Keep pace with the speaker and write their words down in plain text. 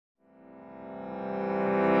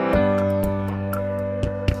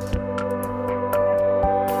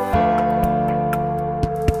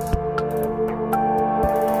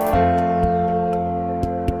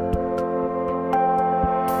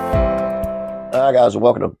Hi guys, and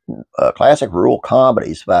welcome to Classic Rural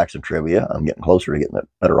Comedies, Facts, and Trivia. I'm getting closer to getting it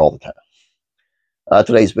better all the time.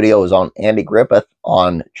 Today's video is on Andy Griffith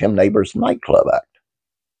on Jim Nabors' nightclub act.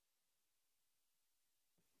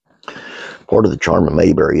 Part of the charm of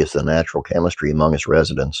Mayberry is the natural chemistry among its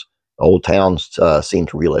residents. The old town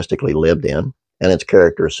seems realistically lived in, and its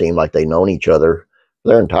characters seem like they've known each other for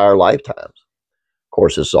their entire lifetimes. Of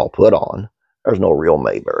course, this is all put on. There's no real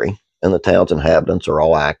Mayberry, and the town's inhabitants are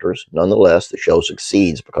all actors. Nonetheless, the show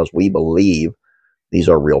succeeds because we believe these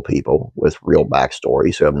are real people with real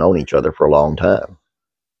backstories who have known each other for a long time.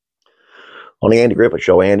 On the Andy Griffith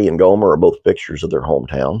Show, Andy and Gomer are both fixtures of their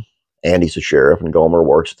hometown. Andy's the sheriff and Gomer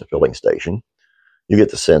works at the filling station. You get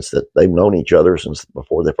the sense that they've known each other since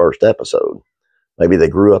before the first episode. Maybe they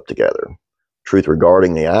grew up together. Truth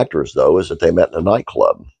regarding the actors, though, is that they met in a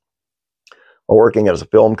nightclub. While working as a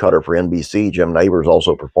film cutter for NBC, Jim Nabors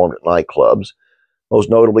also performed at nightclubs, most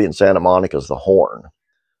notably in Santa Monica's The Horn.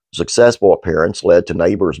 A successful appearance led to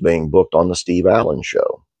Nabors being booked on The Steve Allen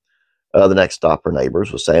Show. The next stop for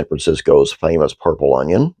Nabors was San Francisco's famous Purple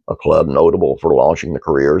Onion, a club notable for launching the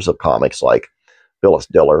careers of comics like Phyllis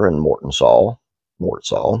Diller and Mort Saul.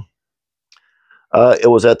 It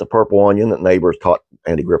was at the Purple Onion that Nabors caught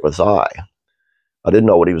Andy Griffith's eye. I didn't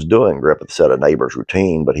know what he was doing, Griffith said of Nabors'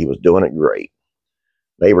 routine, but he was doing it great.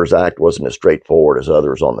 Nabors' act wasn't as straightforward as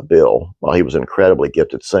others on the bill. While he was an incredibly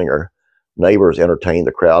gifted singer, Nabors entertained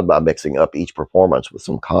the crowd by mixing up each performance with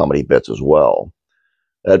some comedy bits as well.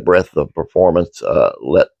 That breadth of performance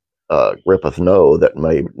let Griffith know that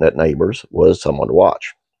Nabors was someone to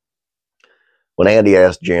watch. When Andy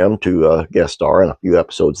asked Jim to guest star in a few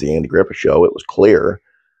episodes of The Andy Griffith Show, it was clear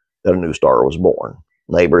that a new star was born.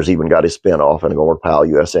 Nabors even got his spinoff in Gomer Pal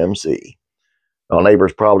USMC. While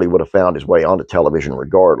Nabors probably would have found his way onto television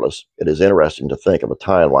regardless, it is interesting to think of a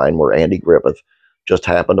timeline where Andy Griffith just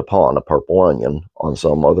happened upon a Purple Onion on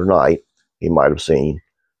some other night. He might have seen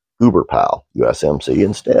Gomer Pal USMC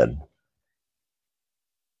instead.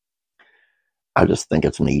 I just think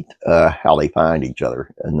it's neat how they find each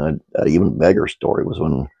other. And even bigger story was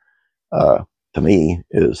when, to me,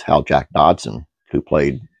 is how Jack Dodson, who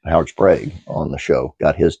played Howard Sprague on the show,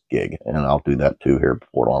 got his gig. And I'll do that too here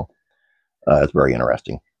before long. It's very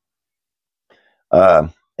interesting.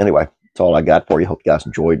 Anyway, that's all I got for you. Hope you guys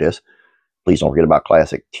enjoyed this. Please don't forget about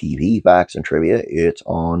classic TV facts and trivia. It's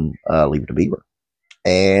on Leave It to Beaver.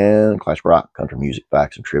 And classic rock, country music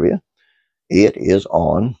facts and trivia. It is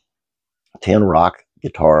on 10 rock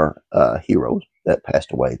guitar heroes that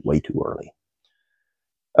passed away way too early.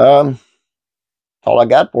 That's all I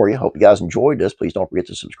got for you. Hope you guys enjoyed this. Please don't forget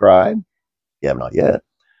to subscribe if you have not yet.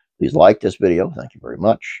 Please like this video. Thank you very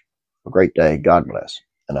much. Have a great day. God bless.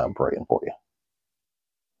 And I'm praying for you.